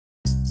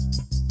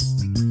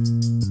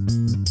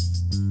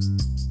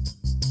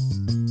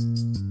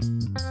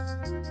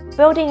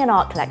Building an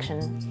art collection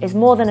is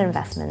more than an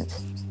investment.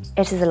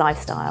 It is a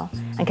lifestyle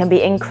and can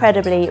be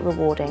incredibly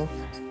rewarding,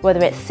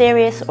 whether it's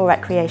serious or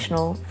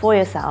recreational for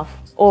yourself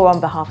or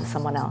on behalf of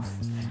someone else.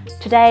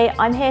 Today,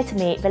 I'm here to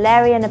meet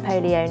Valeria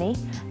Napoleone,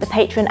 the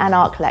patron and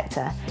art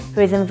collector,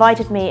 who has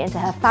invited me into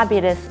her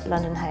fabulous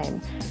London home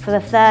for the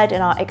third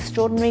in our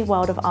Extraordinary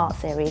World of Art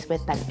series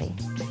with Bentley.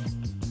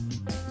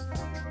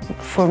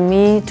 For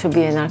me, to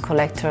be an art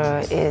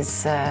collector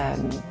is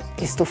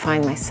to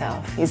find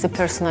myself. It's a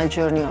personal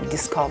journey of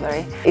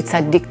discovery. It's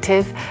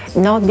addictive,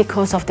 not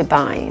because of the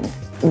buying,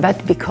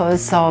 but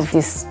because of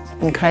this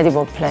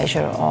incredible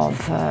pleasure of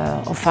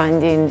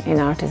finding an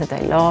artist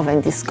that I love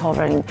and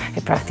discovering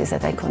a practice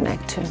that I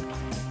connect to.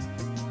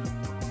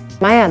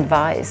 My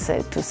advice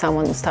to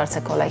someone who starts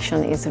a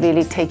collection is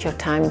really take your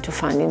time to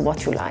finding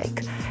what you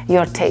like,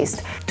 your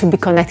taste. To be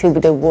connected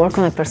with the work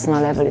on a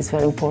personal level is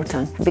very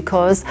important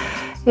because,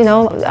 you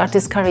know,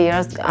 artists'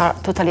 careers are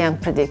totally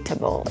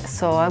unpredictable.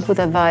 So I would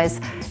advise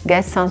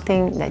get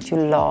something that you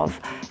love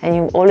and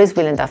you always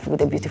will end up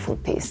with a beautiful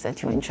piece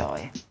that you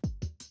enjoy.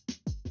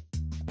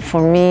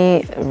 For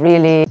me,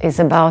 really, it's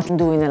about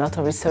doing a lot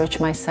of research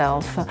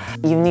myself.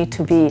 You need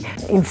to be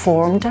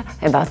informed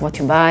about what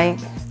you buy.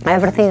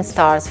 Everything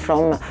starts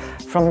from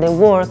the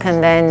work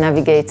and then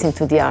navigates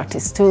into the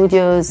artist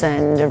studios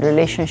and the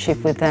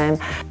relationship with them.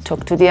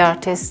 Talk to the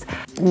artist,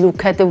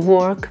 look at the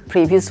work,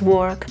 previous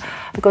work,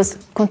 because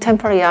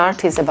contemporary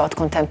art is about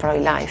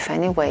contemporary life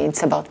anyway.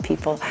 It's about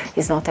people,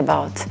 it's not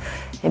about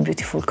a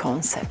beautiful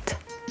concept.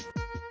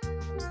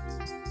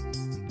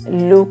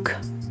 Look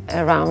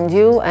around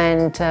you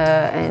and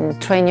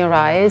train your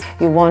eyes.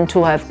 You want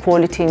to have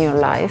quality in your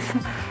life.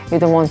 You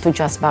don't want to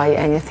just buy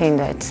anything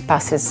that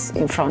passes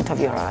in front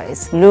of your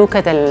eyes. Look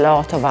at a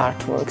lot of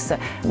artworks,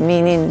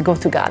 meaning go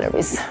to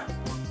galleries.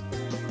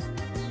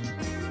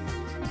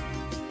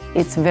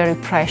 It's very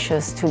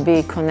precious to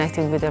be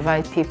connected with the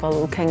right people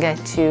who can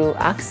get you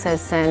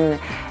access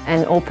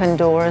and open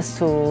doors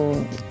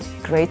to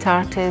great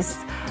artists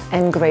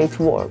and great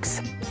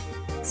works.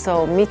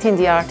 So meeting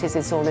the artists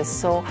is always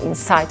so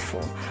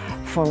insightful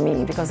for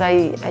me because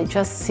I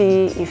just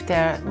see if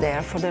they're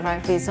there for the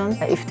right reason,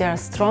 if they're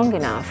strong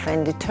enough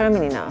and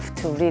determined enough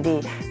to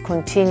really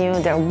continue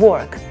their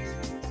work.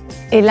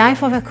 A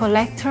life of a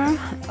collector,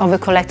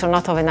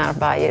 not of an art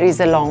buyer, is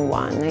a long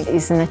one.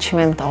 It's an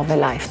achievement of a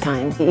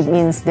lifetime. It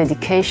means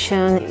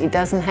dedication. It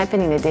doesn't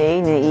happen in a day,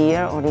 in a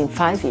year, or in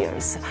 5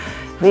 years.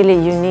 Really,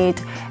 you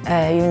need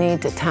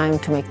time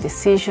to make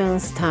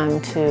decisions, time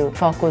to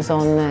focus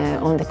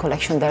on the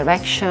collection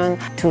direction,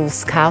 to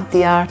scout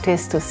the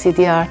artists, to see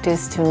the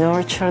artists, to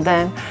nurture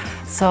them.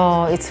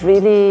 So it's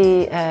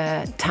really,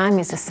 time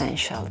is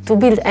essential to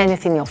build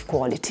anything of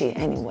quality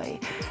anyway.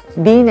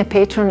 Being a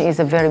patron is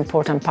a very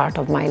important part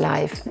of my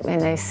life,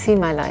 and I see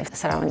my life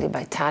surrounded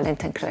by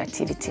talent and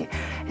creativity.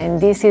 And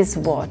this is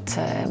what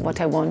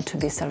I want to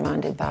be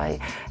surrounded by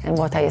and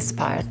what I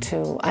aspire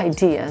to,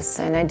 ideas.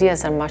 And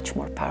ideas are much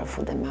more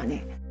powerful than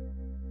money.